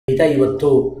ಸಹಿತ ಇವತ್ತು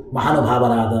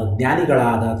ಮಹಾನುಭಾವರಾದ,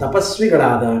 ಜ್ಞಾನಿಗಳಾದ,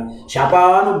 ತಪಸ್ವಿಗಳಾದ,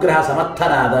 ಶಾಪಾನುಗ್ರಹ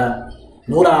ಸಮರ್ಥರಾದ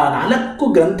 104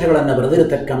 ಗ್ರಂಥಗಳನ್ನು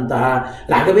ಬರೆದಿರತಕ್ಕಂತಹ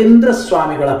ರಾಘವೇಂದ್ರ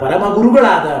ಸ್ವಾಮಿಗಳ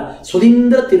ಪರಮಗುರುಗಳಾದ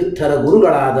ಸುಧೀಂದ್ರ ತೀರ್ಥರ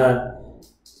ಗುರುಗಳಾದ,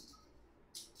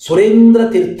 ಸುರೇಂದ್ರ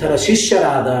ತೀರ್ಥರ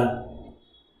ಶಿಷ್ಯರಾದ,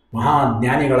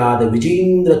 ಮಹಾಜ್ಞಾನಿಗಳಾದ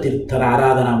ವಿಜಯೇಂದ್ರ ತೀರ್ಥರ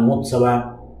ಆರಾಧನಾ ಮಹೋತ್ಸವ.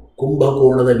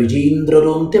 ಕುಂಭಕೋಣದ ವಿಜಯೇಂದ್ರರು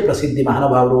ಅಂತೆ ಪ್ರಸಿದ್ಧಿ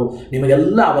ಮಹಾನುಭಾವರು.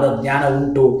 ನಿಮಗೆಲ್ಲ ಅವರ ಜ್ಞಾನ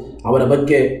ಉಂಟು, ಅವರ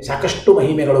ಬಗ್ಗೆ ಸಾಕಷ್ಟು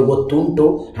ಮಹಿಮೆಗಳು ಗೊತ್ತುಂಟು.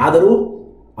 ಆದರೂ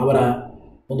ಅವರ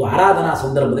ಒಂದು ಆರಾಧನಾ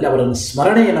ಸಂದರ್ಭದಲ್ಲಿ ಅವರನ್ನು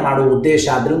ಸ್ಮರಣೆಯನ್ನು ಮಾಡುವ ಉದ್ದೇಶ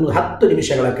ಆದರೆ 10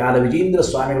 ನಿಮಿಷಗಳ ಕಾಲ ವಿಜಯೇಂದ್ರ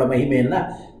ಸ್ವಾಮಿಗಳ ಮಹಿಮೆಯನ್ನು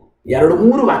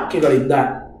 2-3 ವಾಕ್ಯಗಳಿಂದ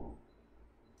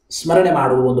ಸ್ಮರಣೆ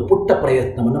ಮಾಡುವ ಒಂದು ಪುಟ್ಟ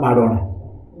ಪ್ರಯತ್ನವನ್ನು ಮಾಡೋಣ.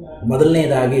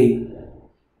 ಮೊದಲನೇದಾಗಿ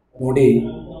ನೋಡಿ,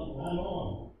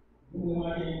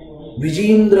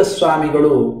 ವಿಜಯೇಂದ್ರ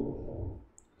ಸ್ವಾಮಿಗಳು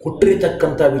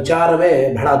ಹುಟ್ಟಿರತಕ್ಕಂಥ ವಿಚಾರವೇ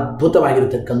ಬಹಳ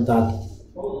ಅದ್ಭುತವಾಗಿರತಕ್ಕಂಥದ್ದು.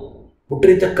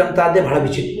 ಹುಟ್ಟಿರತಕ್ಕಂಥದ್ದೇ ಬಹಳ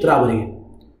ವಿಚಿತ್ರ. ಅವರಿಗೆ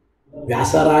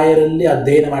ವ್ಯಾಸರಾಯರಲ್ಲಿ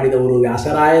ಅಧ್ಯಯನ ಮಾಡಿದವರು,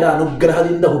 ವ್ಯಾಸರಾಯರ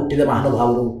ಅನುಗ್ರಹದಿಂದ ಹುಟ್ಟಿದ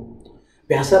ಮಹಾನುಭಾವರು.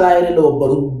 ವ್ಯಾಸರಾಯರಲ್ಲಿ ಒಬ್ಬ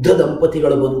ವೃದ್ಧ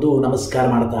ದಂಪತಿಗಳು ಬಂದು ನಮಸ್ಕಾರ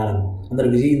ಮಾಡ್ತಾರೆ. ಅಂದರೆ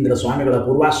ವಿಜಯೇಂದ್ರ ಸ್ವಾಮಿಗಳ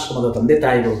ಪೂರ್ವಾಶ್ರಮದ ತಂದೆ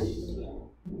ತಾಯಿಗಳು.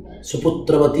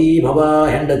 ಸುಪುತ್ರವತಿ ಭವ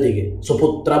ಹೆಂಡತಿಗೆ,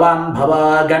 ಸುಪುತ್ರವಾನ್ ಭವ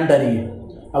ಗಂಡನಿಗೆ.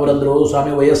 ಅವರಂದರು,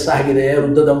 ಸ್ವಾಮಿ ವಯಸ್ಸಾಗಿದೆ,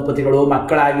 ವೃದ್ಧ ದಂಪತಿಗಳು,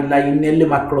 ಮಕ್ಕಳಾಗಿಲ್ಲ, ಇನ್ನೆಲ್ಲಿ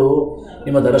ಮಕ್ಕಳು,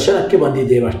 ನಿಮ್ಮ ದರ್ಶನಕ್ಕೆ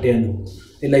ಬಂದಿದ್ದೇವೆ ಅಷ್ಟೇ ಅಂದರು.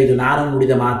 ಇಲ್ಲ, ಇದು ನಾನು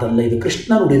ನುಡಿದ ಮಾತಲ್ಲ, ಇದು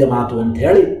ಕೃಷ್ಣ ನುಡಿದ ಮಾತು ಅಂತ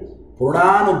ಹೇಳಿ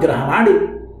ಪೂರ್ಣಾನುಗ್ರಹ ಮಾಡಿ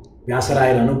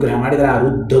ವ್ಯಾಸರಾಯರ ಅನುಗ್ರಹ ಮಾಡಿದರೆ ಆ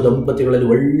ವೃದ್ಧ ದಂಪತಿಗಳಲ್ಲಿ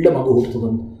ಒಳ್ಳೆ ಮಗು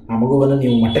ಹುಟ್ಟುತ್ತದಂತೆ. ಆ ಮಗುವನ್ನು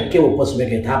ನೀವು ಮಠಕ್ಕೆ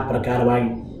ಒಪ್ಪಿಸಬೇಕು ಯಥಾ ಪ್ರಕಾರವಾಗಿ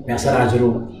ವ್ಯಾಸರಾಜರು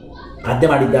ಆಜ್ಞೆ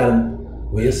ಮಾಡಿದ್ದಾರೆ.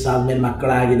 ವಯಸ್ಸಾದ ಮೇಲೆ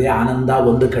ಮಕ್ಕಳಾಗಿದೆ, ಆನಂದ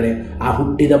ಒಂದು ಕಡೆ, ಆ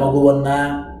ಹುಟ್ಟಿದ ಮಗುವನ್ನು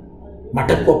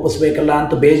ಮಠಕ್ಕೆ ಒಪ್ಪಿಸ್ಬೇಕಲ್ಲ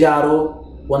ಅಂತ ಬೇಜಾರು,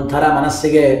 ಒಂಥರ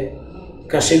ಮನಸ್ಸಿಗೆ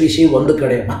ಕಸಿವಿಸಿ ಒಂದು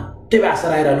ಕಡೆ. ಮತ್ತೆ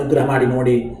ವ್ಯಾಸರಾಯರ ಅನುಗ್ರಹ ಮಾಡಿ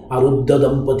ನೋಡಿ, ಆ ವೃದ್ಧ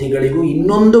ದಂಪತಿಗಳಿಗೂ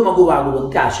ಇನ್ನೊಂದು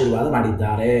ಮಗುವಾಗುವಂತೆ ಆಶೀರ್ವಾದ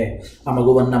ಮಾಡಿದ್ದಾರೆ. ಆ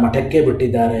ಮಗುವನ್ನು ಮಠಕ್ಕೆ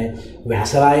ಬಿಟ್ಟಿದ್ದಾರೆ.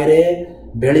 ವ್ಯಾಸರಾಯರೇ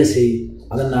ಬೆಳೆಸಿ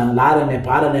ಅದನ್ನು ಲಾಲನೆ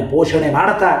ಪಾಲನೆ ಪೋಷಣೆ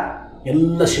ಮಾಡ್ತಾ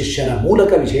ಎಲ್ಲ ಶಿಷ್ಯರ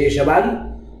ಮೂಲಕ ವಿಶೇಷವಾಗಿ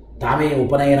ತಾವೇ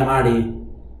ಉಪನಯನ ಮಾಡಿ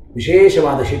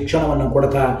ವಿಶೇಷವಾದ ಶಿಕ್ಷಣವನ್ನು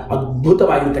ಕೊಡ್ತಾ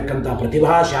ಅದ್ಭುತವಾಗಿರ್ತಕ್ಕಂಥ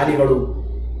ಪ್ರತಿಭಾಶಾಲಿಗಳು.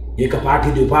 ಏಕಪಾಠಿ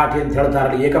ದ್ವಿಪಾಠಿ ಅಂತ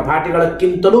ಹೇಳ್ತಾರಲ್ಲ,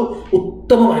 ಏಕಪಾಠಿಗಳಕ್ಕಿಂತಲೂ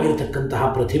ಉತ್ತಮವಾಗಿರತಕ್ಕಂತಹ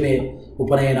ಪ್ರತಿಮೆ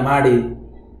ಉಪನಯನ ಮಾಡಿ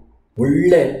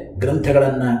ಒಳ್ಳೆ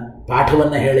ಗ್ರಂಥಗಳನ್ನು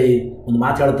ಪಾಠವನ್ನು ಹೇಳಿ ಒಂದು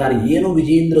ಮಾತು ಹೇಳ್ತಾರೆ. ಏನು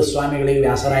ವಿಜಯೇಂದ್ರ ಸ್ವಾಮಿಗಳಿಗೆ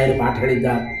ವ್ಯಾಸರಾಯರು ಪಾಠ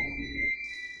ಹೇಳಿದ್ದಾರೆ.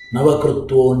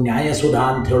 ನವಕೃತ್ವೋ ನ್ಯಾಯಸುಧಾ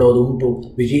ಅಂತ ಹೇಳೋದು ಉಂಟು.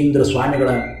 ವಿಜಯೇಂದ್ರ ಸ್ವಾಮಿಗಳ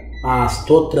ಆ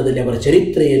ಸ್ತೋತ್ರದಲ್ಲಿ, ಅವರ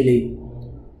ಚರಿತ್ರೆಯಲ್ಲಿ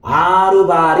 6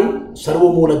 ಬಾರಿ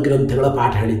ಸರ್ವಮೂಲ ಗ್ರಂಥಗಳ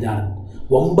ಪಾಠ ಹೇಳಿದ್ದಾರೆ,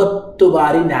 9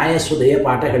 ಬಾರಿ ನ್ಯಾಯಸುಧೆಯ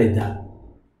ಪಾಠ ಹೇಳಿದ್ದಾರೆ.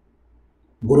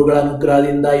 ಗುರುಗಳ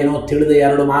ಅನುಗ್ರಹದಿಂದ ಏನೋ ತಿಳಿದ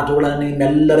 2 ಮಾತುಗಳನ್ನು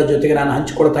ನಿಮ್ಮೆಲ್ಲರ ಜೊತೆಗೆ ನಾನು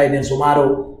ಹಂಚಿಕೊಳ್ತಾ ಇದ್ದೇನೆ. ಸುಮಾರು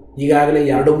ಈಗಾಗಲೇ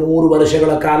 2-3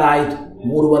 ವರ್ಷಗಳ ಕಾಲ ಆಯಿತು,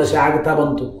 3 ವರ್ಷ ಆಗ್ತಾ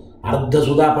ಬಂತು. ಅರ್ಧ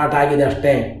ಸುಧಾ ಪಾಠ ಆಗಿದೆ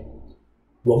ಅಷ್ಟೇ.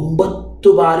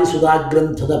 9 ಬಾರಿ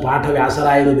ಸುಧಾಗ್ರಂಥದ ಪಾಠ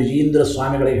ವ್ಯಾಸರಾಯರು ವಿಜಯೇಂದ್ರ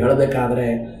ಸ್ವಾಮಿಗಳಿಗೆ ಹೇಳಬೇಕಾದರೆ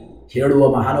ಹೇಳುವ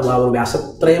ಮಹಾನುಭಾವರು.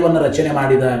 ವ್ಯಾಸತ್ರಯವನ್ನು ರಚನೆ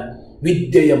ಮಾಡಿದ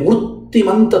ವಿದ್ಯೆಯ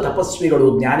ಮೂರ್ತಿಮಂತ ತಪಸ್ವಿಗಳು,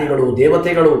 ಜ್ಞಾನಿಗಳು,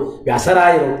 ದೇವತೆಗಳು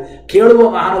ವ್ಯಾಸರಾಯರು. ಕೇಳುವ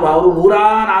ಮಹಾನುಭಾವರು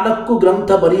 104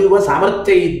 ಗ್ರಂಥ ಬರೆಯುವ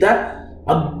ಸಾಮರ್ಥ್ಯ ಇದ್ದ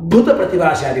ಅದ್ಭುತ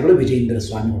ಪ್ರತಿಭಾಶಾಲಿಗಳು ವಿಜಯೇಂದ್ರ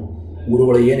ಸ್ವಾಮಿಗಳು.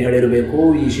 ಗುರುಗಳು ಏನು ಹೇಳಿರಬೇಕು,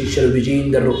 ಈ ಶಿಷ್ಯರು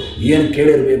ವಿಜಯೇಂದ್ರರು ಏನು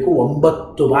ಕೇಳಿರಬೇಕು.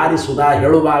 9 ಬಾರಿ ಸುಧಾ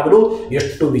ಹೇಳುವಾಗಲೂ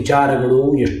ಎಷ್ಟು ವಿಚಾರಗಳು,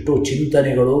 ಎಷ್ಟು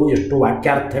ಚಿಂತನೆಗಳು, ಎಷ್ಟು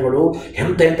ವಾಕ್ಯಾರ್ಥಗಳು,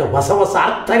 ಎಂಥ ಹೊಸ ಹೊಸ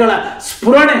ಅರ್ಥಗಳ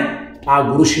ಸ್ಫುರಣೆ ಆ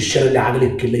ಗುರು ಶಿಷ್ಯರಲ್ಲಿ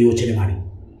ಆಗಲಿಕ್ಕಿಲ್ಲ. ಯೋಚನೆ ಮಾಡಿ,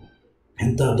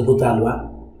 ಎಂಥ ಅದ್ಭುತ ಅಲ್ವಾ.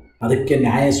 ಅದಕ್ಕೆ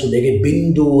ನ್ಯಾಯಸುಧೆಗೆ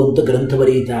ಬಿಂದು ಅಂತ ಗ್ರಂಥ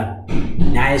ಬರೆಯುತ್ತಾರೆ.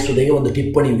 ನ್ಯಾಯಸುಧೆಗೆ ಒಂದು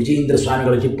ಟಿಪ್ಪಣಿ, ವಿಜಯೇಂದ್ರ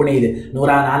ಸ್ವಾಮಿಗಳ ಟಿಪ್ಪಣಿ ಇದೆ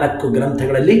 104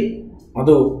 ಗ್ರಂಥಗಳಲ್ಲಿ.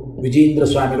 ಅದು ವಿಜಯೇಂದ್ರ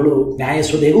ಸ್ವಾಮಿಗಳು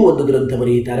ನ್ಯಾಯಸುಧೆಗೂ ಒಂದು ಗ್ರಂಥ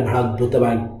ಬರೆಯುತ್ತಾರೆ ಬಹಳ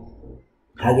ಅದ್ಭುತವಾಗಿ.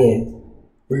 ಹಾಗೆ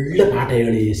ಒಳ್ಳೆ ಪಾಠ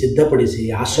ಹೇಳಿ ಸಿದ್ಧಪಡಿಸಿ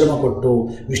ಆಶ್ರಮ ಕೊಟ್ಟು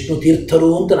ವಿಷ್ಣು ತೀರ್ಥರು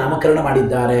ಅಂತ ನಾಮಕರಣ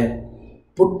ಮಾಡಿದ್ದಾರೆ.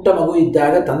 ಪುಟ್ಟ ಮಗು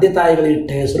ಇದ್ದಾಗ ತಂದೆ ತಾಯಿಗಳ ಇಟ್ಟ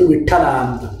ಹೆಸರು ವಿಠ್ಠಲ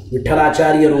ಅಂತ,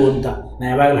 ವಿಠ್ಠಲಾಚಾರ್ಯರು ಅಂತ ನಾನು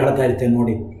ಯಾವಾಗಲೂ ಹೇಳ್ತಾ ಇರ್ತೇನೆ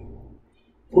ನೋಡಿ.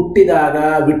 ಹುಟ್ಟಿದಾಗ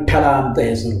ವಿಠ್ಠಲ ಅಂತ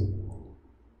ಹೆಸರು.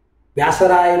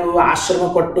 ವ್ಯಾಸರಾಯರು ಆಶ್ರಮ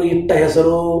ಕೊಟ್ಟು ಇಟ್ಟ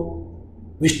ಹೆಸರು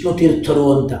ವಿಷ್ಣು ತೀರ್ಥರು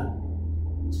ಅಂತ.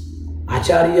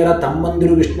 ಆಚಾರ್ಯರ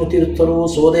ತಮ್ಮಂದಿರು ವಿಷ್ಣು ತೀರ್ಥರು,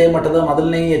 ಸೋದೆ ಮಠದ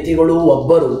ಮೊದಲನೇ ಯತಿಗಳು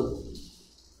ಒಬ್ಬರು,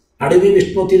 ಅಡವಿ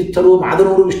ವಿಷ್ಣು ತೀರ್ಥರು,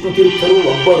 ಮಾದನೂರು ವಿಷ್ಣು ತೀರ್ಥರು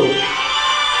ಒಬ್ಬರು.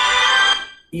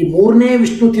 ಈ 3ನೇ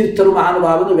ವಿಷ್ಣು ತೀರ್ಥರು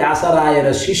ಮಹಾನುಭಾವರು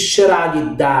ವ್ಯಾಸರಾಯರ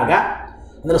ಶಿಷ್ಯರಾಗಿದ್ದಾಗ,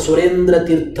 ಅಂದರೆ ಸುರೇಂದ್ರ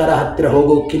ತೀರ್ಥರ ಹತ್ತಿರ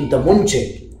ಹೋಗೋಕ್ಕಿಂತ ಮುಂಚೆ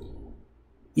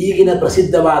ಈಗಿನ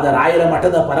ಪ್ರಸಿದ್ಧವಾದ ರಾಯರ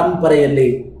ಮಠದ ಪರಂಪರೆಯಲ್ಲಿ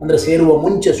ಅಂದರೆ ಸೇರುವ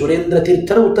ಮುಂಚೆ ಸುರೇಂದ್ರ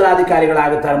ತೀರ್ಥರು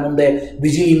ಉತ್ತರಾಧಿಕಾರಿಗಳಾಗುತ್ತಾರೆ. ಮುಂದೆ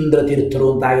ವಿಜಯೇಂದ್ರ ತೀರ್ಥರು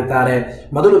ಅಂತಾಗುತ್ತಾರೆ.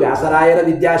 ಮೊದಲು ವ್ಯಾಸರಾಯರ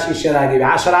ವಿದ್ಯಾಶಿಷ್ಯರಾಗಿ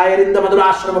ವ್ಯಾಸರಾಯರಿಂದ ಮೊದಲು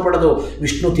ಆಶ್ರಮ ಪಡೆದು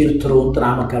ವಿಷ್ಣು ತೀರ್ಥರು ಅಂತ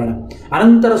ನಾಮಕರಣ.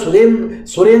 ಅನಂತರ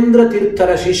ಸುರೇಂದ್ರ ತೀರ್ಥರ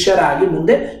ಶಿಷ್ಯರಾಗಿ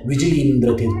ಮುಂದೆ ವಿಜಯೇಂದ್ರ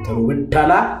ತೀರ್ಥರು.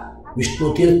 ವಿಠ್ಠಲ, ವಿಷ್ಣು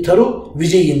ತೀರ್ಥರು,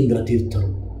 ವಿಜಯೇಂದ್ರ ತೀರ್ಥರು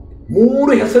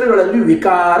 3 ಹೆಸರುಗಳಲ್ಲಿ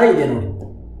ವಿಕಾರ ಇದೆ ನೋಡಿ.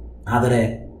 ಆದರೆ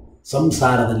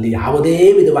ಸಂಸಾರದಲ್ಲಿ ಯಾವುದೇ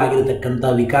ವಿಧವಾಗಿರತಕ್ಕಂಥ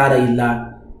ವಿಕಾರ ಇಲ್ಲ.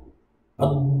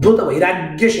 ಅದ್ಭುತ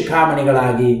ವೈರಾಗ್ಯ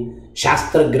ಶಿಖಾಮಣಿಗಳಾಗಿ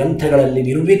ಶಾಸ್ತ್ರ ಗ್ರಂಥಗಳಲ್ಲಿ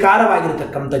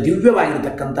ನಿರ್ವಿಕಾರವಾಗಿರತಕ್ಕಂಥ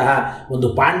ದಿವ್ಯವಾಗಿರತಕ್ಕಂತಹ ಒಂದು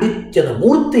ಪಾಂಡಿತ್ಯದ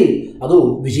ಮೂರ್ತಿ ಅದು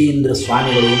ವಿಜಯೇಂದ್ರ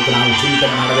ಸ್ವಾಮಿಗಳು ಅಂತ ನಾವು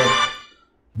ಚಿಂತನೆ ಮಾಡಬೇಕು.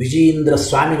 ವಿಜಯೇಂದ್ರ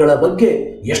ಸ್ವಾಮಿಗಳ ಬಗ್ಗೆ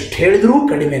ಎಷ್ಟು ಹೇಳಿದರೂ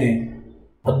ಕಡಿಮೆನೆ.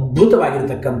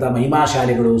 ಅದ್ಭುತವಾಗಿರತಕ್ಕಂಥ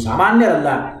ಮಹಿಮಾಶಾಲಿಗಳು,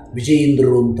 ಸಾಮಾನ್ಯರಲ್ಲ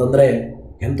ವಿಜಯೇಂದ್ರರು ಅಂತಂದರೆ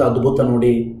ಎಂಥ ಅದ್ಭುತ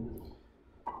ನೋಡಿ.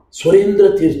 ಸುರೇಂದ್ರ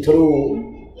ತೀರ್ಥರು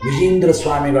ವಿಜಯೇಂದ್ರ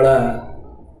ಸ್ವಾಮಿಗಳ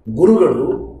ಗುರುಗಳು.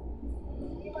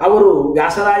 ಅವರು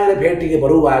ವ್ಯಾಸರಾಯರ ಭೇಟಿಗೆ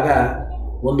ಬರುವಾಗ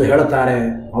ಒಂದು ಹೇಳುತ್ತಾರೆ,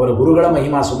 ಅವರ ಗುರುಗಳ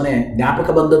ಮಹಿಮಾ ಸುಮ್ಮನೆ ಜ್ಞಾಪಕ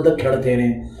ಬಂದದ್ದಕ್ಕೆ ಹೇಳ್ತೇನೆ.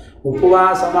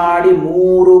 ಉಪವಾಸ ಮಾಡಿ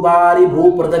 3 ಬಾರಿ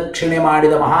ಭೂಪ್ರದಕ್ಷಿಣೆ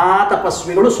ಮಾಡಿದ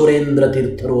ಮಹಾತಪಸ್ವಿಗಳು ಸುರೇಂದ್ರ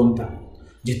ತೀರ್ಥರು ಅಂತ.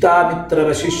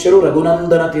 ಜಿತಾಮಿತ್ರರ ಶಿಷ್ಯರು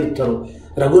ರಘುನಂದನ ತೀರ್ಥರು,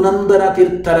 ರಘುನಂದನ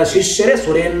ತೀರ್ಥರ ಶಿಷ್ಯರೇ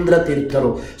ಸುರೇಂದ್ರ ತೀರ್ಥರು,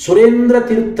 ಸುರೇಂದ್ರ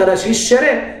ತೀರ್ಥರ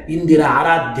ಶಿಷ್ಯರೇ ಇಂದಿನ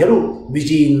ಆರಾಧ್ಯರು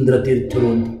ವಿಜಯೇಂದ್ರ ತೀರ್ಥರು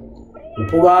ಅಂತ.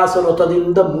 ಉಪವಾಸ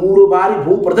ವ್ರತದಿಂದ 3 ಬಾರಿ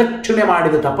ಭೂಪ್ರದಕ್ಷಿಣೆ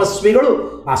ಮಾಡಿದ ತಪಸ್ವಿಗಳು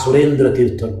ಆ ಸುರೇಂದ್ರ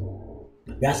ತೀರ್ಥರು.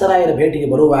 ವ್ಯಾಸರಾಯರ ಭೇಟಿಗೆ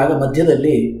ಬರುವಾಗ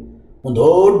ಮಧ್ಯದಲ್ಲಿ ಒಂದು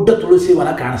ದೊಡ್ಡ ತುಳಸಿ ವನ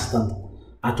ಕಾಣಿಸ್ತಂತೆ.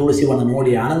 ಆ ತುಳಸಿ ವನ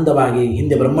ನೋಡಿ ಆನಂದವಾಗಿ,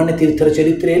 ಹಿಂದೆ ಬ್ರಹ್ಮಣ್ಯ ತೀರ್ಥರ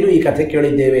ಚರಿತ್ರೆಯಲ್ಲೂ ಈ ಕಥೆ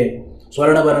ಕೇಳಿದ್ದೇವೆ.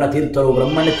 ಸ್ವರ್ಣವರ್ಣ ತೀರ್ಥರು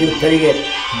ಬ್ರಹ್ಮಣ್ಯ ತೀರ್ಥರಿಗೆ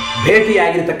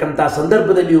ಭೇಟಿಯಾಗಿರ್ತಕ್ಕಂಥ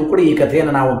ಸಂದರ್ಭದಲ್ಲಿಯೂ ಕೂಡ ಈ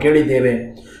ಕಥೆಯನ್ನು ನಾವು ಕೇಳಿದ್ದೇವೆ.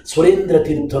 ಸುರೇಂದ್ರ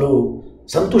ತೀರ್ಥರು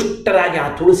ಸಂತುಷ್ಟರಾಗಿ ಆ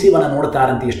ತುಳಸಿ ವನ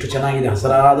ನೋಡ್ತಾರಂತೆ. ಎಷ್ಟು ಚೆನ್ನಾಗಿದೆ,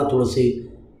 ಹಸರಾದ ತುಳಸಿ.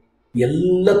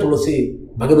 ಎಲ್ಲ ತುಳಸಿ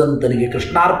ಭಗವಂತನಿಗೆ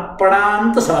ಕೃಷ್ಣಾರ್ಪಣ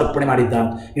ಅಂತ ಸಮರ್ಪಣೆ ಮಾಡಿದ್ದಾರೆ.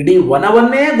 ಇಡೀ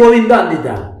ವನವನ್ನೇ ಗೋವಿಂದ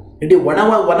ಅಂದಿದ್ದಾರೆ, ಇಡೀ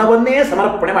ವನವನ್ನೇ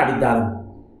ಸಮರ್ಪಣೆ ಮಾಡಿದ್ದಾರೆ.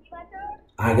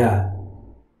 ಆಗ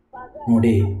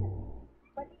ನೋಡಿ,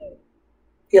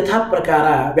 ಯಥಾ ಪ್ರಕಾರ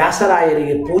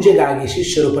ವ್ಯಾಸರಾಯರಿಗೆ ಪೂಜೆಗಾಗಿ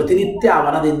ಶಿಷ್ಯರು ಪ್ರತಿನಿತ್ಯ ಆ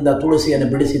ವನದಿಂದ ತುಳಸಿಯನ್ನು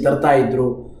ಬಿಡಿಸಿ ತರ್ತಾ ಇದ್ರು.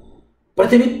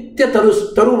 ಪ್ರತಿನಿತ್ಯ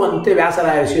ತರುವಂತೆ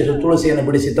ವ್ಯಾಸರಾಯರ ಶಿಷ್ಯರು ತುಳಸಿಯನ್ನು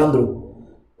ಬಿಡಿಸಿ ತಂದರು.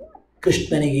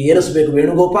 ಕೃಷ್ಣನಿಗೆ ಏರಿಸಬೇಕು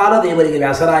ವೇಣುಗೋಪಾಲ ದೇವರಿಗೆ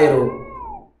ವ್ಯಾಸರಾಯರು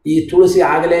ಈ ತುಳಸಿ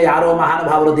ಆಗಲೇ ಯಾರೋ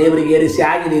ಮಹಾನುಭಾವರು ದೇವರಿಗೆ ಏರಿಸಿ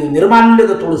ಆಗಿದೆ, ಇದು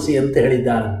ನಿರ್ಮಾಲ್ಯದ ತುಳಸಿ ಅಂತ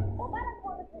ಹೇಳಿದ್ದಾರೆ.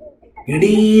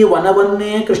 ಇಡೀ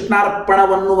ವನವನ್ನೇ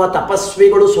ಕೃಷ್ಣಾರ್ಪಣವನ್ನುವ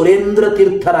ತಪಸ್ವಿಗಳು ಸುರೇಂದ್ರ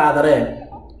ತೀರ್ಥರಾದರೆ,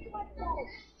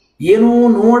 ಏನೂ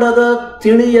ನೋಡದ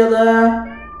ತಿಳಿಯದ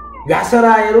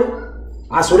ವ್ಯಾಸರಾಯರು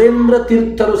ಆ ಸುರೇಂದ್ರ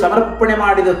ತೀರ್ಥರು ಸಮರ್ಪಣೆ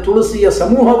ಮಾಡಿದ ತುಳಸಿಯ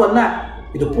ಸಮೂಹವನ್ನು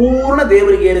ಇದು ಪೂರ್ಣ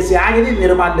ದೇವರಿಗೆ ಏರಿಸಿ ಆಗಿದೆ,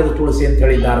 ನಿರ್ಮಾಲ್ಯದ ತುಳಸಿ ಅಂತ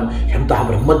ಹೇಳಿದ್ದಾರೆ. ಎಂತಹ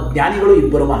ಬ್ರಹ್ಮಜ್ಞಾನಿಗಳು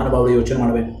ಇಬ್ಬರು ಮಹಾನುಭಾವರು, ಯೋಚನೆ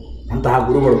ಮಾಡಬೇಕು. ಅಂತಹ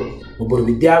ಗುರುಗಳು, ಒಬ್ಬರು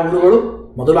ವಿದ್ಯಾಗುರುಗಳು,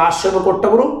 ಮೊದಲು ಆಶ್ರಮ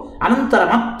ಕೊಟ್ಟವರು, ಅನಂತರ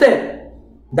ಮತ್ತೆ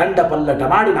ದಂಡ ಪಲ್ಲಟ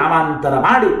ಮಾಡಿ ನಾಮಾಂತರ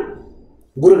ಮಾಡಿ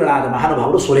ಗುರುಗಳಾದ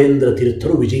ಮಹಾನುಭಾವರು ಸುರೇಂದ್ರ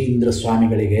ತೀರ್ಥರು ವಿಜಯೇಂದ್ರ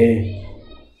ಸ್ವಾಮಿಗಳಿಗೆ.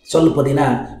 ಸ್ವಲ್ಪ ದಿನ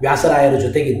ವ್ಯಾಸರಾಯರ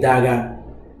ಜೊತೆಗಿದ್ದಾಗ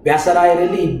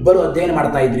ವ್ಯಾಸರಾಯರಲ್ಲಿ ಇಬ್ಬರು ಅಧ್ಯಯನ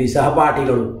ಮಾಡ್ತಾ ಇದ್ರು. ಈ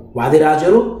ಸಹಪಾಠಿಗಳು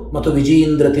ವಾದಿರಾಜರು ಮತ್ತು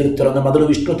ವಿಜಯೇಂದ್ರ ತೀರ್ಥರು, ಅಂದರೆ ಮೊದಲು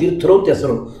ವಿಷ್ಣು ತೀರ್ಥರು ಅಂತ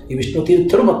ಹೆಸರು, ಈ ವಿಷ್ಣು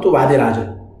ತೀರ್ಥರು ಮತ್ತು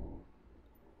ವಾದಿರಾಜರು.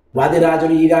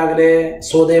 ವಾದಿರಾಜರು ಈಗಾಗಲೇ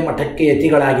ಸೋದೆ ಮಠಕ್ಕೆ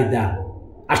ಯತಿಗಳಾಗಿದ್ದಾರೆ.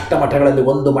 ಅಷ್ಟಮಠಗಳಲ್ಲಿ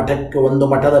ಒಂದು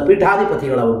ಮಠದ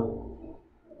ಪೀಠಾಧಿಪತಿಗಳವರು.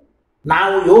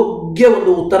 ನಾವು ಯೋಗ್ಯ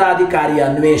ಒಂದು ಉತ್ತರಾಧಿಕಾರಿಯ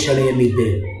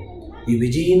ಅನ್ವೇಷಣೆಯಲ್ಲಿದ್ದೇವೆ. ಈ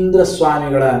ವಿಜಯೇಂದ್ರ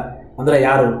ಸ್ವಾಮಿಗಳ ಅಂದರೆ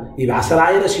ಯಾರು, ಈ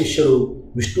ವ್ಯಾಸರಾಯರ ಶಿಷ್ಯರು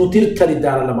ವಿಷ್ಣು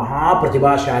ತೀರ್ಥರಿದ್ದಾರಲ್ಲ,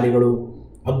 ಮಹಾಪ್ರತಿಭಾಶಾಲಿಗಳು,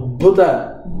 ಅದ್ಭುತ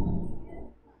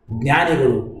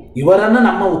ಜ್ಞಾನಿಗಳು, ಇವರನ್ನು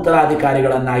ನಮ್ಮ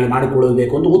ಉತ್ತರಾಧಿಕಾರಿಗಳನ್ನಾಗಿ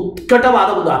ಮಾಡಿಕೊಳ್ಳಬೇಕು ಒಂದು ಉತ್ಕಟವಾದ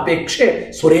ಒಂದು ಅಪೇಕ್ಷೆ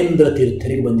ಸುರೇಂದ್ರ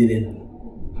ತೀರ್ಥರಿಗೆ ಬಂದಿದೆ.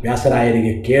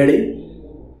 ವ್ಯಾಸರಾಯರಿಗೆ ಕೇಳಿ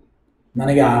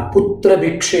ನನಗೆ ಆ ಪುತ್ರ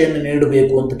ಭಿಕ್ಷೆಯನ್ನು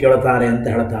ನೀಡಬೇಕು ಅಂತ ಕೇಳ್ತಾರೆ ಅಂತ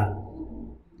ಹೇಳ್ತಾರೆ.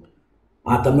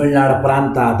 ಆ ತಮಿಳುನಾಡು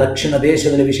ಪ್ರಾಂತ, ದಕ್ಷಿಣ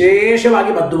ದೇಶದಲ್ಲಿ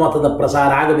ವಿಶೇಷವಾಗಿ ಮಧ್ವಮತದ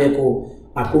ಪ್ರಸಾರ ಆಗಬೇಕು.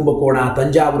 ಆ ಕುಂಭಕೋಣ,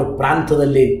 ತಂಜಾವೂರು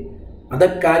ಪ್ರಾಂತದಲ್ಲಿ,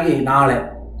 ಅದಕ್ಕಾಗಿ ನಾಳೆ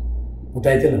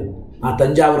ಗೊತ್ತಾಯ್ತಿಲ್ಲ, ಆ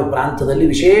ತಂಜಾವೂರು ಪ್ರಾಂತದಲ್ಲಿ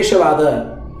ವಿಶೇಷವಾದ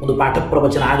ಒಂದು ಪಾಠ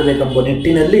ಪ್ರವಚನ ಆಗಬೇಕೆಂಬ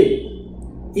ನಿಟ್ಟಿನಲ್ಲಿ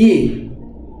ಈ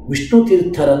ವಿಷ್ಣು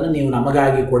ತೀರ್ಥರನ್ನು ನೀವು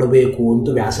ನಮಗಾಗಿ ಕೊಡಬೇಕು ಅಂತ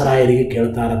ವ್ಯಾಸರಾಯರಿಗೆ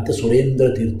ಕೇಳ್ತಾರಂತೆ ಸುರೇಂದ್ರ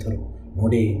ತೀರ್ಥರು.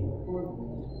 ನೋಡಿ,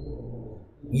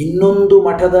 ಇನ್ನೊಂದು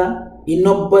ಮಠದ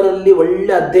ಇನ್ನೊಬ್ಬರಲ್ಲಿ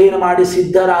ಒಳ್ಳೆ ಅಧ್ಯಯನ ಮಾಡಿ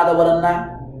ಸಿದ್ಧರಾದವರನ್ನ,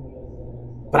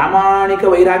 ಪ್ರಾಮಾಣಿಕ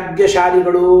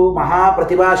ವೈರಾಗ್ಯಶಾಲಿಗಳು,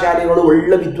 ಮಹಾಪ್ರತಿಭಾಶಾಲಿಗಳು,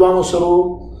 ಒಳ್ಳೆ ವಿದ್ವಾಂಸರು,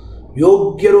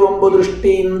 ಯೋಗ್ಯರು ಎಂಬ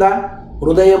ದೃಷ್ಟಿಯಿಂದ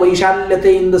ಹೃದಯ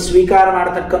ವೈಶಾಲ್ಯತೆಯಿಂದ ಸ್ವೀಕಾರ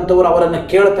ಮಾಡತಕ್ಕಂಥವ್ರು, ಅವರನ್ನು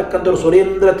ಕೇಳತಕ್ಕಂಥವ್ರು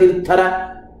ಸುರೇಂದ್ರ ತೀರ್ಥರ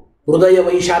ಹೃದಯ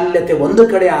ವೈಶಾಲ್ಯತೆ ಒಂದು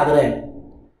ಕಡೆ ಆದರೆ,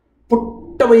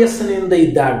 ಪುಟ್ಟ ವಯಸ್ಸಿನಿಂದ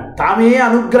ಇದ್ದಾಗ ತಾವೇ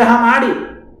ಅನುಗ್ರಹ ಮಾಡಿ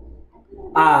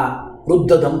ಆ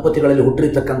ವೃದ್ಧ ದಂಪತಿಗಳಲ್ಲಿ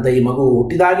ಹುಟ್ಟಿರ್ತಕ್ಕಂಥ ಈ ಮಗು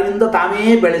ಹುಟ್ಟಿದಾಗಿನಿಂದ ತಾವೇ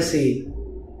ಬೆಳೆಸಿ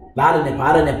ಲಾಲನೆ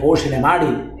ಪಾಲನೆ ಪೋಷಣೆ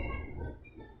ಮಾಡಿ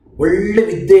ಒಳ್ಳೆ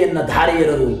ವಿದ್ಯೆಯನ್ನು ಧಾರೆ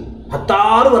ಎರೆದು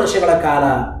 16 ವರ್ಷಗಳ ಕಾಲ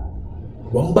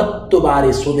 9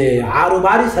 ಬಾರಿ ಸುದೆ, 6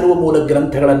 ಬಾರಿ ಸರ್ವಮೂಲ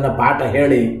ಗ್ರಂಥಗಳನ್ನು ಪಾಠ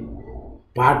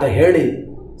ಹೇಳಿ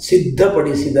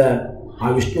ಸಿದ್ಧಪಡಿಸಿದ ಆ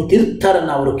ವಿಷ್ಣು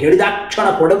ತೀರ್ಥರನ್ನು ಅವರು ಕೇಳಿದಾಕ್ಷಣ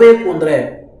ಕೊಡಬೇಕು ಅಂದರೆ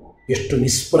ಎಷ್ಟು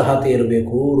ನಿಸ್ಪೃಹತೆ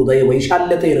ಇರಬೇಕು, ಹೃದಯ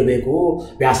ವೈಶಾಲ್ಯತೆ ಇರಬೇಕು.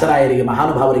 ವ್ಯಾಸರಾಯರಿಗೆ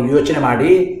ಮಹಾನುಭಾವರಿಗೆ ಯೋಚನೆ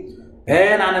ಮಾಡಿ,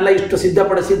 ನಾನೆಲ್ಲ ಇಷ್ಟು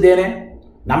ಸಿದ್ಧಪಡಿಸಿದ್ದೇನೆ,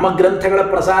 ನಮ್ಮ ಗ್ರಂಥಗಳ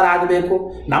ಪ್ರಸಾರ ಆಗಬೇಕು,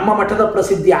 ನಮ್ಮ ಮಠದ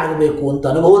ಪ್ರಸಿದ್ಧಿ ಆಗಬೇಕು ಅಂತ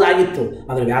ಅನುಭವದಾಗಿತ್ತು.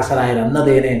 ಆದರೆ ವ್ಯಾಸರಾಯರ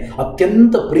ಅನ್ನದೇನೆ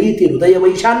ಅತ್ಯಂತ ಪ್ರೀತಿ ಹೃದಯ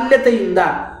ವೈಶಾಲ್ಯತೆಯಿಂದ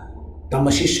ತಮ್ಮ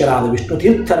ಶಿಷ್ಯರಾದ ವಿಷ್ಣು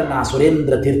ತೀರ್ಥರನ್ನ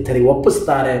ಸುರೇಂದ್ರ ತೀರ್ಥರಿಗೆ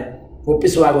ಒಪ್ಪಿಸ್ತಾರೆ.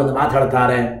 ಒಪ್ಪಿಸುವಾಗ ಒಂದು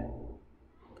ಮಾತಾಡ್ತಾರೆ,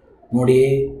 ನೋಡಿ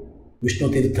ವಿಷ್ಣು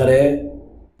ತೀರ್ಥರೇ,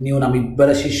 ನೀವು ನಮ್ಮಿಬ್ಬರ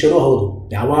ಶಿಷ್ಯರೂ ಹೌದು,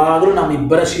 ಯಾವಾಗಲೂ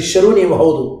ನಮ್ಮಿಬ್ಬರ ಶಿಷ್ಯರೂ ನೀವು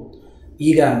ಹೌದು.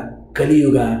 ಈಗ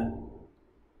ಕಲಿಯುಗ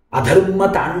ಅಧರ್ಮ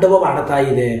ತಾಂಡವವಾಡ್ತಾ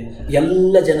ಇದೆ.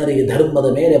 ಎಲ್ಲ ಜನರಿಗೆ ಧರ್ಮದ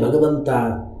ಮೇಲೆ ಭಗವಂತ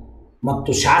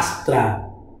ಮತ್ತು ಶಾಸ್ತ್ರ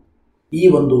ಈ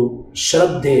ಒಂದು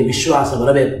ಶ್ರದ್ಧೆ ವಿಶ್ವಾಸ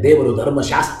ಬರಬೇಕು, ದೇವರು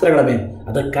ಧರ್ಮಶಾಸ್ತ್ರಗಳ ಮೇಲೆ.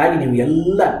 ಅದಕ್ಕಾಗಿ ನೀವು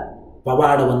ಎಲ್ಲ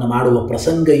ಪವಾಡವನ್ನು ಮಾಡುವ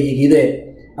ಪ್ರಸಂಗ ಈಗಿದೆ.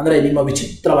 ಅಂದರೆ ನಿಮ್ಮ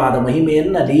ವಿಚಿತ್ರವಾದ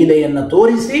ಮಹಿಮೆಯನ್ನು ಲೀಲೆಯನ್ನು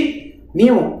ತೋರಿಸಿ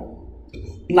ನೀವು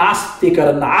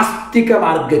ನಾಸ್ತಿಕರನ್ನು ಆಸ್ತಿಕ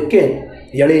ಮಾರ್ಗಕ್ಕೆ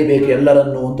ಎಳೆಯಬೇಕು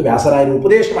ಎಲ್ಲರನ್ನೂ ಅಂತ ವ್ಯಾಸರಾಯರು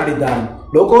ಉಪದೇಶ ಮಾಡಿದ್ದಾರೆ.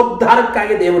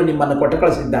 ಲೋಕೋದ್ಧಾರಕ್ಕಾಗಿ ದೇವರು ನಿಮ್ಮನ್ನು ಕೊಟ್ಟು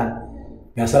ಕಳಿಸಿದ್ದಾನೆ.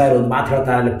 ವ್ಯಾಸರಾಯರು ಒಂದು ಮಾತು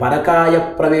ಹೇಳ್ತಾರೆ, ಪರಕಾಯ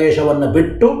ಪ್ರವೇಶವನ್ನು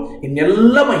ಬಿಟ್ಟು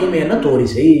ಇನ್ನೆಲ್ಲ ಮಹಿಮೆಯನ್ನು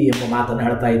ತೋರಿಸಿ ಎಂಬ ಮಾತನ್ನು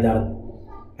ಹೇಳ್ತಾ ಇದ್ದಾರೆ.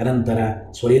 ಅನಂತರ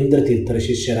ಸುರೇಂದ್ರ ತೀರ್ಥರ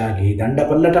ಶಿಷ್ಯರಾಗಿ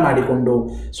ದಂಡಪಲ್ಲಟ ಮಾಡಿಕೊಂಡು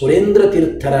ಸುರೇಂದ್ರ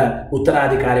ತೀರ್ಥರ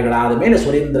ಉತ್ತರಾಧಿಕಾರಿಗಳಾದ ಮೇಲೆ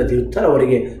ಸುರೇಂದ್ರ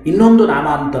ತೀರ್ಥರವರಿಗೆ ಇನ್ನೊಂದು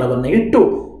ನಾಮಾಂತರವನ್ನು ಇಟ್ಟು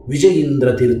ವಿಜಯೀಂದ್ರ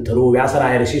ತೀರ್ಥರು,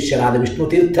 ವ್ಯಾಸರಾಯರ ಶಿಷ್ಯರಾದ ವಿಷ್ಣು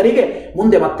ತೀರ್ಥರಿಗೆ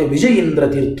ಮುಂದೆ ಮತ್ತೆ ವಿಜಯೀಂದ್ರ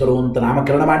ತೀರ್ಥರು ಅಂತ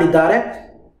ನಾಮಕರಣ ಮಾಡಿದ್ದಾರೆ.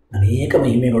 ಅನೇಕ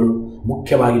ಮಹಿಮೆಗಳು,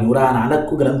 ಮುಖ್ಯವಾಗಿ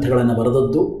 104 ಗ್ರಂಥಗಳನ್ನು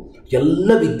ಬರೆದದ್ದು, ಎಲ್ಲ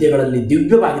ವಿದ್ಯೆಗಳಲ್ಲಿ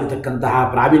ದಿವ್ಯವಾಗಿರತಕ್ಕಂತಹ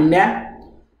ಪ್ರಾವೀಣ್ಯ.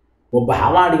 ಒಬ್ಬ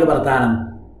ಹಾವಾಡಿಗೆ ಬರ್ತಾನ,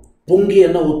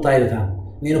 ಪುಂಗಿಯನ್ನು ಊದ್ತಾ ಇರ್ತಾನೆ.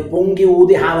 ನೀನು ಪುಂಗಿ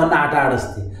ಊದಿ ಹಾವನ್ನು ಆಟ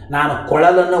ಆಡಿಸ್ತಿ, ನಾನು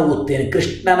ಕೊಳಲನ್ನು ಊದ್ತೇನೆ,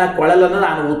 ಕೃಷ್ಣನ ಕೊಳಲನ್ನು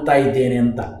ನಾನು ಊದ್ತಾ ಇದ್ದೇನೆ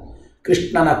ಅಂತ.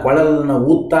 ಕೃಷ್ಣನ ಕೊಳಲನ್ನು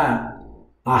ಊದ್ತಾ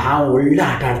ಆ ಹಾವು ಒಳ್ಳೆ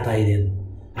ಆಟ ಆಡ್ತಾ ಇದೆ.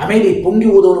 ಆಮೇಲೆ ಈ ಪುಂಗಿ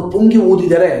ಊದವನು ಪುಂಗಿ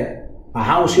ಊದಿದರೆ ಆ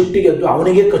ಹಾವು ಸಿಟ್ಟಿಗೆದ್ದು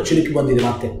ಅವನಿಗೆ ಕಚ್ಚಲಿಕ್ಕೆ ಬಂದಿದೆ.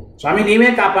 ಮತ್ತೆ ಸ್ವಾಮಿ ನೀವೇ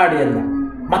ಕಾಪಾಡಿ ಅಂದ.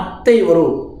 ಮತ್ತೆ ಇವರು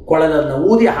ಕೊಳಲನ್ನು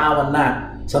ಊದಿ ಹಾವನ್ನು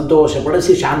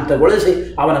ಸಂತೋಷಪಡಿಸಿ ಶಾಂತಗೊಳಿಸಿ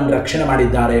ಅವನನ್ನು ರಕ್ಷಣೆ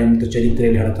ಮಾಡಿದ್ದಾರೆ ಅಂತ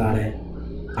ಚರಿತ್ರೆಯಲ್ಲಿ ಹೇಳ್ತಾರೆ.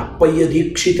 ಅಪ್ಪಯ್ಯ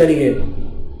ದೀಕ್ಷಿತರಿಗೆ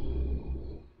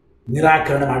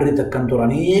ನಿರಾಕರಣೆ ಮಾಡಿರತಕ್ಕಂಥವ್ರು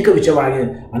ಅನೇಕ ವಿಷಯವಾಗಿ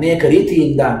ಅನೇಕ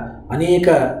ರೀತಿಯಿಂದ ಅನೇಕ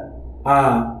ಆ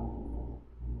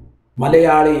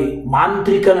ಮಲಯಾಳಿ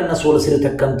ಮಾಂತ್ರಿಕನನ್ನು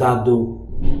ಸೋಲಿಸಿರತಕ್ಕಂಥದ್ದು.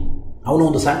 ಅವನು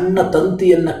ಒಂದು ಸಣ್ಣ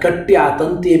ತಂತಿಯನ್ನು ಕಟ್ಟಿ ಆ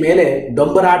ತಂತಿಯ ಮೇಲೆ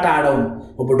ಡೊಂಬರಾಟ ಆಡೋನು,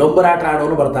 ಒಬ್ಬ ಡೊಂಬರಾಟ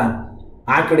ಆಡೋನು ಬರ್ತಾನೆ.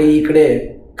 ಆ ಕಡೆ ಈ ಕಡೆ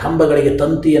ಕಂಬಗಳಿಗೆ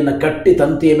ತಂತಿಯನ್ನು ಕಟ್ಟಿ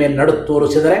ತಂತಿಯ ಮೇಲೆ ನಡುತ್ತು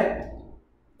ತೋರಿಸಿದರೆ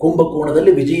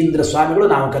ಕುಂಭಕೋಣದಲ್ಲಿ ವಿಜಯೇಂದ್ರ ಸ್ವಾಮಿಗಳು,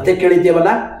 ನಾವು ಕಥೆ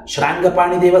ಕೇಳಿದ್ದೇವಲ್ಲ,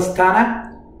 ಶ್ರಾಂಗಪಾಣಿ ದೇವಸ್ಥಾನ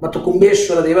ಮತ್ತು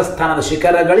ಕುಂಬೇಶ್ವರ ದೇವಸ್ಥಾನದ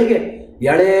ಶಿಖರಗಳಿಗೆ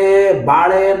ಎಳೆ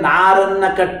ಬಾಳೆ ನಾರನ್ನು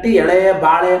ಕಟ್ಟಿ ಎಳೆ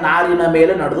ಬಾಳೆ ನಾರಿನ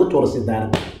ಮೇಲೆ ನಡೆದು ತೋರಿಸಿದ್ದಾರೆ.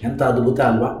 ಎಂಥ ಅದ್ಭುತ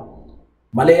ಅಲ್ವಾ?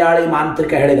 ಮಲಯಾಳಿ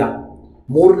ಮಾಂತ್ರಿಕ ಹೇಳಿದ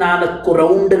 3-4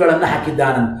 ರೌಂಡ್ಗಳನ್ನು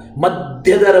ಹಾಕಿದ್ದಾನಂತ.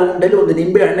 ಮಧ್ಯದ ರೌಂಡಲ್ಲಿ ಒಂದು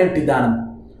ನಿಂಬೆ ಹಣ್ಣು ಇಟ್ಟಿದ್ದಾನಂತ.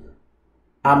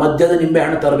 ಆ ಮಧ್ಯದ ನಿಂಬೆ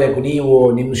ಹಣ್ಣು ತರಬೇಕು, ನೀವು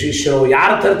ನಿಮ್ಮ ಶಿಷ್ಯರು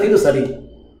ಯಾರು ತರ್ತೀರೋ ಸರಿ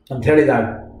ಅಂತ ಹೇಳಿದಾಗ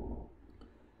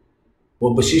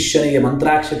ಒಬ್ಬ ಶಿಷ್ಯನಿಗೆ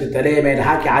ಮಂತ್ರಾಕ್ಷತೆ ತಲೆಯ ಮೇಲೆ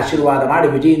ಹಾಕಿ ಆಶೀರ್ವಾದ ಮಾಡಿ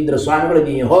ವಿಜಯೇಂದ್ರ ಸ್ವಾಮಿಗಳು,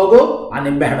 ನೀ ಹೋಗು ಆ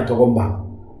ನಿಂಬೆಹಣ್ಣು ತಗೊಂಬ.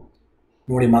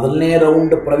 ನೋಡಿ, ಮೊದಲನೇ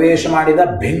ರೌಂಡ್ ಪ್ರವೇಶ ಮಾಡಿದ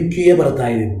ಬೆಂಕಿಯೇ ಬರ್ತಾ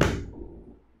ಇದೆ.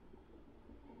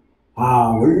 ಆ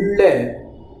ಒಳ್ಳೆ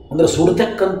ಅಂದರೆ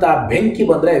ಸುಡ್ತಕ್ಕಂಥ ಬೆಂಕಿ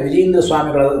ಬಂದರೆ ವಿಜಯೇಂದ್ರ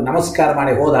ಸ್ವಾಮಿಗಳ ನಮಸ್ಕಾರ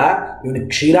ಮಾಡಿ ಹೋದ, ಇವನಿಗೆ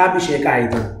ಕ್ಷೀರಾಭಿಷೇಕ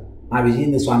ಆಯಿತು ಆ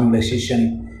ವಿಜಯೇಂದ್ರ ಸ್ವಾಮಿಗಳ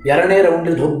ಶಿಷ್ಯನಿಗೆ. ಎರಡನೇ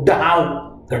ರೌಂಡಲ್ಲಿ ದೊಡ್ಡ ಹಾವು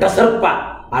ಘಟಸರ್ಪ,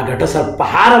 ಆ ಘಟಸರ್ಪ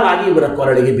ಹಾರವಾಗಿ ಇವರ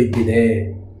ಕೊರಳಿಗೆ ಬಿದ್ದಿದೆ.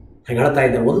 ಹಾಗೆ ಹೇಳ್ತಾ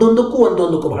ಇದ್ದಾರೆ.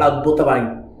 ಒಂದೊಂದಕ್ಕೂ ಬಹಳ ಅದ್ಭುತವಾಗಿ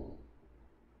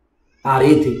ಆ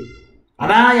ರೀತಿ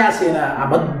ಅನಾಯಾಸೇನ ಆ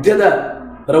ಮಧ್ಯದ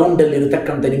ರೌಂಡಲ್ಲಿ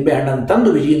ಇರತಕ್ಕಂಥ ನಿಂಬೆಹಣ್ಣನ್ನು ತಂದು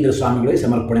ವಿಜಯೇಂದ್ರ ಸ್ವಾಮಿಗಳಿಗೆ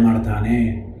ಸಮರ್ಪಣೆ ಮಾಡ್ತಾನೆ.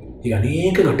 ಈಗ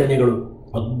ಅನೇಕ ಘಟನೆಗಳು,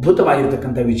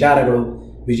 ಅದ್ಭುತವಾಗಿರ್ತಕ್ಕಂಥ ವಿಚಾರಗಳು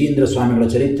ವಿಜಯೇಂದ್ರ ಸ್ವಾಮಿಗಳ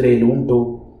ಚರಿತ್ರೆಯಲ್ಲಿ ಉಂಟು.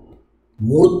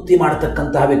 ಮೂರ್ತಿ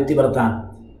ಮಾಡತಕ್ಕಂತಹ ವ್ಯಕ್ತಿ ಬರ್ತಾನೆ.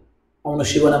 ಅವನು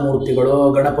ಶಿವನ ಮೂರ್ತಿಗಳು,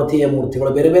 ಗಣಪತಿಯ ಮೂರ್ತಿಗಳು,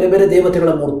 ಬೇರೆ ಬೇರೆ ಬೇರೆ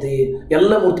ದೇವತೆಗಳ ಮೂರ್ತಿ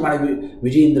ಎಲ್ಲ ಮೂರ್ತಿ ಮಾಡಿ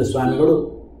ವಿಜಯೇಂದ್ರ ಸ್ವಾಮಿಗಳು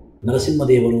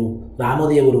ನರಸಿಂಹದೇವರು,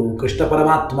 ರಾಮದೇವರು, ಕೃಷ್ಣ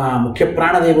ಪರಮಾತ್ಮ, ಮುಖ್ಯ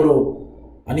ಪ್ರಾಣದೇವರು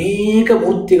ಅನೇಕ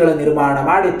ಮೂರ್ತಿಗಳ ನಿರ್ಮಾಣ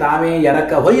ಮಾಡಿ ತಾವೇ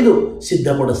ಎರಕ ಹೊಯ್ದು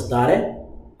ಸಿದ್ಧಪಡಿಸ್ತಾರೆ.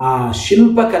 ಆ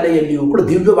ಶಿಲ್ಪಕಲೆಯಲ್ಲಿಯೂ ಕೂಡ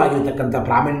ದಿವ್ಯವಾಗಿರತಕ್ಕಂಥ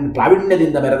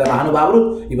ಪ್ರಾವೀಣ್ಯದಿಂದ ಮೆರೆದ ಮಹಾನುಭಾವರು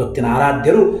ಇವತ್ತಿನ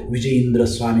ಆರಾಧ್ಯರು ವಿಜಯೇಂದ್ರ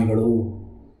ಸ್ವಾಮಿಗಳು.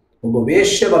 ಒಬ್ಬ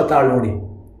ವೇಶ್ಯ ಬರ್ತಾಳು ನೋಡಿ.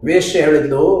 ವೇಶ್ಯ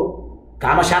ಹೇಳಿದ್ಲು,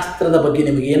 ಕಾಮಶಾಸ್ತ್ರದ ಬಗ್ಗೆ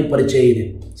ನಿಮಗೇನು ಪರಿಚಯ ಇದೆ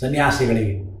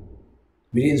ಸನ್ಯಾಸಿಗಳಿಗೆ?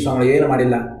 ವಿಜಯೇಂದ್ರ ಸ್ವಾಮಿಗಳು ಏನು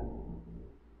ಮಾಡಿಲ್ಲ,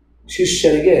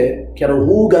 ಶಿಷ್ಯರಿಗೆ ಕೆಲವು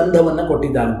ಹೂಗಂಧವನ್ನು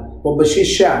ಕೊಟ್ಟಿದ್ದಾನೆ. ಒಬ್ಬ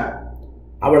ಶಿಷ್ಯ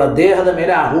ಅವಳ ದೇಹದ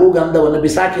ಮೇಲೆ ಆ ಹೂಗಂಧವನ್ನು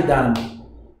ಬಿಸಾಕಿದ್ದಾನೆ.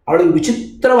 ಅವಳಿಗೆ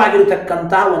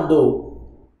ವಿಚಿತ್ರವಾಗಿರತಕ್ಕಂಥ ಒಂದು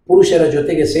ಪುರುಷರ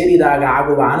ಜೊತೆಗೆ ಸೇರಿದಾಗ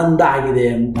ಆಗುವ ಆನಂದ ಆಗಿದೆ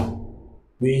ಅಂತ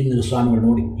ವಿಜಯೇಂದ್ರ ಸ್ವಾಮಿಗಳು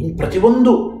ನೋಡಿ. ಹಿಂಗೆ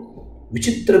ಪ್ರತಿಯೊಂದು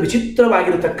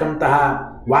ವಿಚಿತ್ರವಾಗಿರತಕ್ಕಂತಹ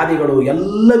ವಾದಿಗಳು,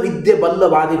 ಎಲ್ಲ ವಿದ್ಯೆ ಬಲ್ಲ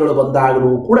ವಾದಿಗಳು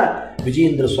ಬಂದಾಗಲೂ ಕೂಡ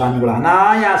ವಿಜಯೇಂದ್ರ ಸ್ವಾಮಿಗಳು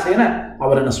ಅನಾಯಾಸೇನ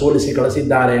ಅವರನ್ನು ಸೋಲಿಸಿ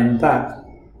ಕಳಿಸಿದ್ದಾರೆ ಅಂತ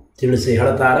ತಿಳಿಸಿ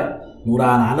ಹೇಳ್ತಾರೆ.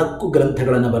 104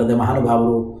 ಗ್ರಂಥಗಳನ್ನು ಬರೆದ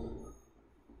ಮಹಾನುಭಾವರು,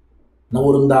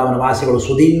 ನವವೃಂದಾವನ ವಾಸಿಗಳು,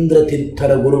 ಸುಧೀಂದ್ರ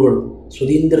ತೀರ್ಥರ ಗುರುಗಳು.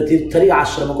 ಸುಧೀಂದ್ರ ತೀರ್ಥರಿಗೆ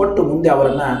ಆಶ್ರಮ ಕೊಟ್ಟು ಮುಂದೆ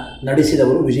ಅವರನ್ನು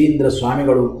ನಡೆಸಿದವರು ವಿಜಯೇಂದ್ರ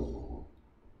ಸ್ವಾಮಿಗಳು.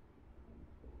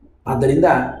 ಆದ್ದರಿಂದ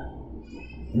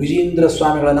ವಿಜಯೇಂದ್ರ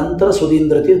ಸ್ವಾಮಿಗಳ ನಂತರ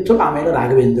ಸುಧೀಂದ್ರ ತೀರ್ಥರು, ಆಮೇಲೆ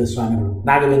ರಾಘವೇಂದ್ರ ಸ್ವಾಮಿಗಳು.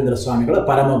 ರಾಘವೇಂದ್ರ ಸ್ವಾಮಿಗಳ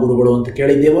ಪರಮ ಗುರುಗಳು ಅಂತ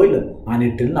ಕೇಳಿದ್ದೇವೋ ಇಲ್ಲ, ಆ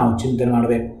ನಿಟ್ಟಿನಲ್ಲಿ ನಾವು ಚಿಂತನೆ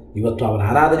ಮಾಡಬೇಕು. ಇವತ್ತು ಅವರ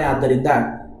ಆರಾಧನೆ, ಆದ್ದರಿಂದ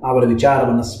ಅವರ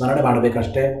ವಿಚಾರವನ್ನು ಸ್ಮರಣೆ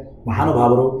ಮಾಡಬೇಕಷ್ಟೇ.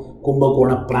 ಮಹಾನುಭಾವರು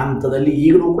ಕುಂಭಕೋಣ ಪ್ರಾಂತದಲ್ಲಿ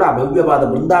ಈಗಲೂ ಕೂಡ ಭವ್ಯವಾದ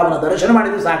ಬೃಂದಾವನ ದರ್ಶನ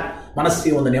ಮಾಡಿದರೆ ಸಾಕು,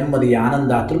 ಮನಸ್ಸಿಗೆ ಒಂದು ನೆಮ್ಮದಿ,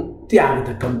 ಆನಂದ, ತೃಪ್ತಿ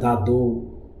ಆಗತಕ್ಕಂಥದ್ದು.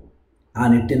 ಆ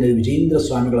ನಿಟ್ಟಿನಲ್ಲಿ ವಿಜಯೇಂದ್ರ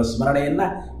ಸ್ವಾಮಿಗಳ ಸ್ಮರಣೆಯನ್ನು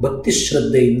ಭಕ್ತಿ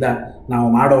ಶ್ರದ್ಧೆಯಿಂದ ನಾವು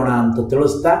ಮಾಡೋಣ ಅಂತ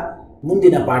ತಿಳಿಸ್ತಾ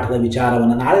ಮುಂದಿನ ಪಾಠದ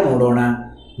ವಿಚಾರವನ್ನು ನಾಳೆ ನೋಡೋಣ.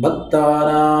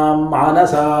 ಭಕ್ತಾನಾಂ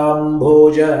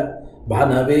ಮಾನಸಾಂಭೋಜ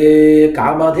ಭಾನವೇ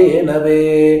ಕಾಮಧೇನವೇ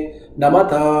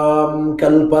ನಮತಾಂ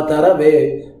ಕಲ್ಪತರವೇ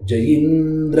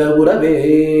ಜಯೀಂದ್ರ ಗುರವೇ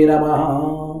ನಮಃ.